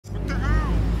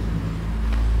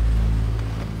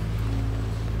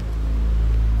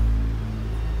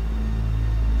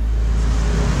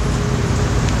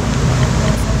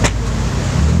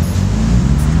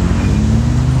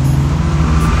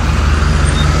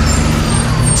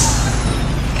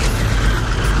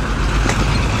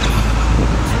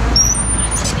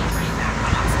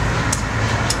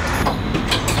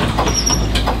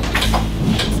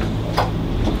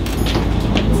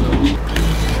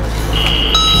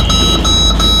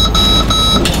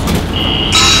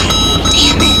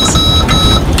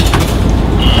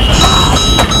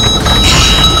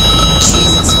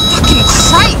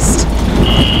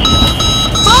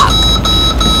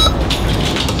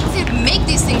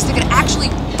place that could actually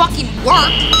fucking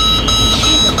work.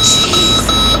 Jeez.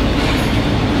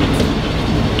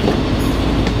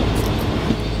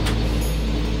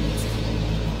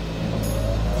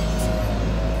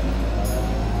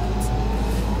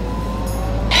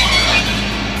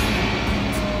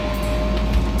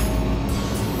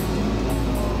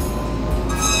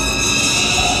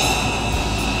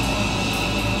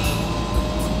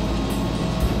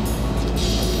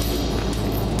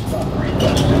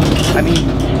 I mean,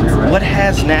 what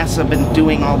has NASA been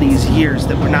doing all these years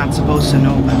that we're not supposed to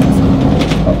know about?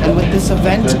 And with this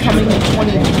event coming in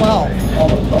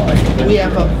 2012, we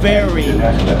have a very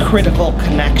critical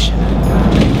connection.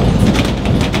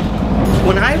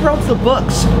 When I wrote the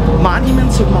books,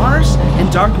 Monuments of Mars and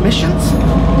Dark Missions,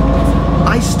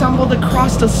 I stumbled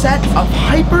across a set of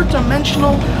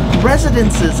hyperdimensional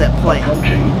resonances at play.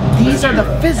 These are the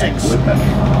physics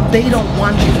they don't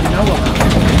want you to know about.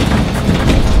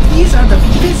 These are the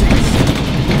physics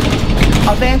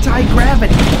of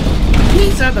anti-gravity.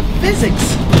 These are the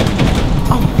physics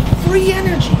of free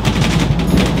energy.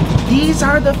 These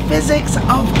are the physics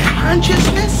of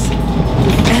consciousness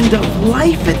and of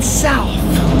life itself.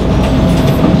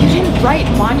 You didn't write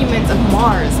Monuments of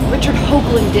Mars. Richard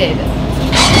Hoagland did.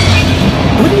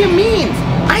 What do you mean?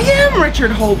 I am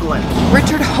Richard Hoagland.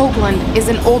 Richard Hoagland is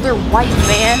an older white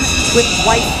man with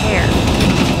white hair.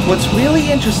 What's really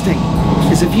interesting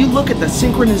is if you look at the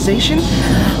synchronization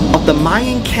of the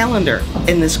Mayan calendar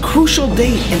in this crucial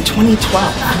date in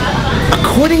 2012,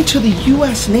 according to the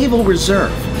U.S. Naval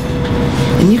Reserve,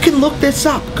 and you can look this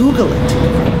up, Google it,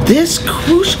 this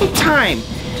crucial time,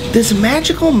 this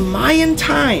magical Mayan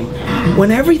time,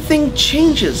 when everything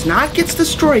changes, not gets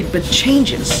destroyed, but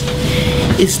changes,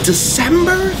 is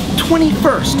December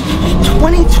 21st,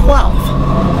 2012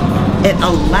 at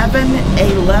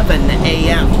 11:11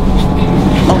 a.m.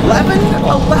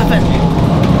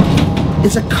 11:11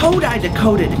 is a code I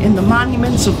decoded in the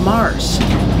Monuments of Mars.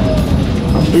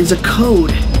 It is a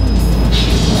code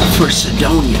for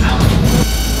Sidonia.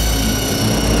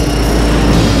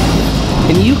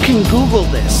 And you can Google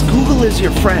this. Google is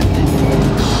your friend.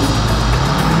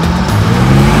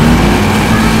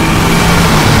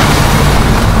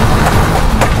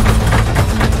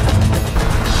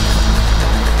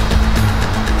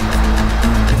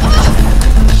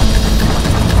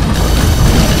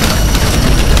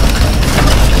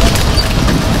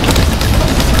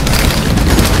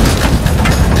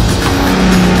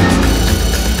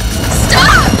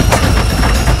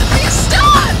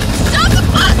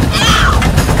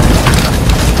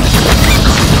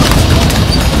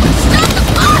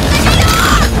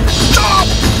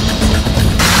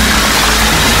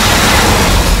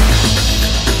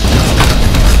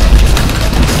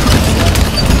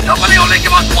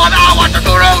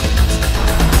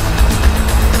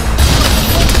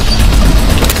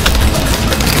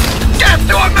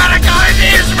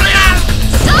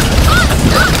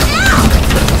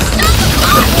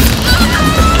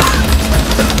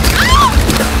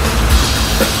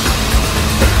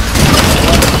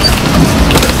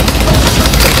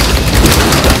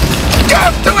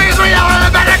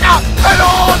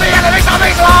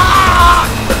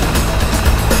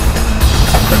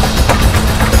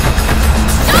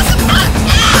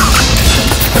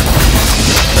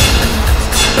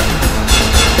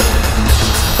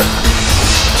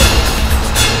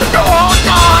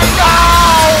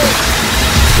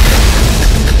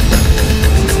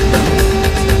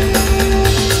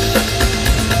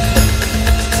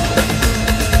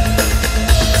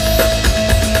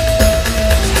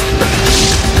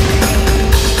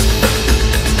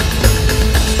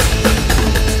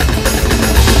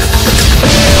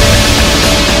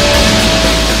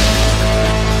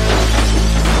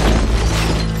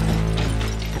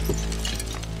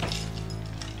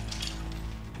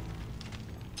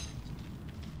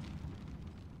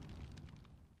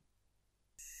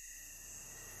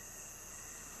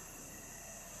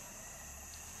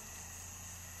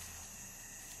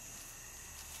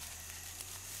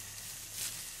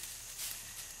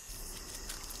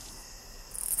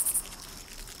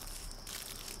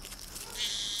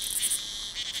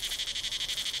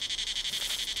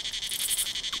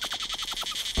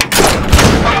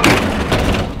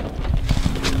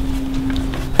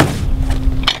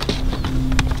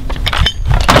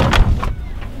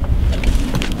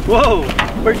 Whoa,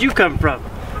 where'd you come from?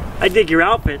 I dig your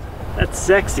outfit. That's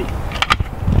sexy.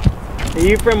 Are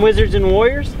you from Wizards and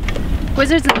Warriors?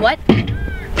 Wizards and what?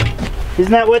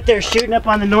 Isn't that what they're shooting up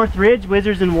on the North Ridge?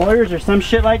 Wizards and Warriors or some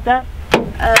shit like that?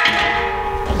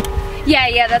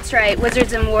 Yeah, that's right.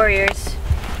 Wizards and Warriors.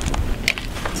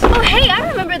 Oh, hey, I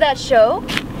remember that show.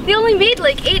 They only made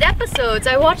like 8 episodes.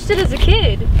 I watched it as a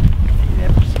kid.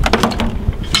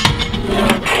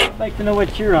 I'd like to know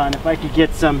what you're on, if I could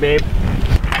get some, babe.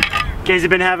 Guys have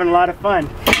been having a lot of fun.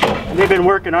 They've been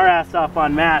working our ass off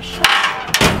on MASH.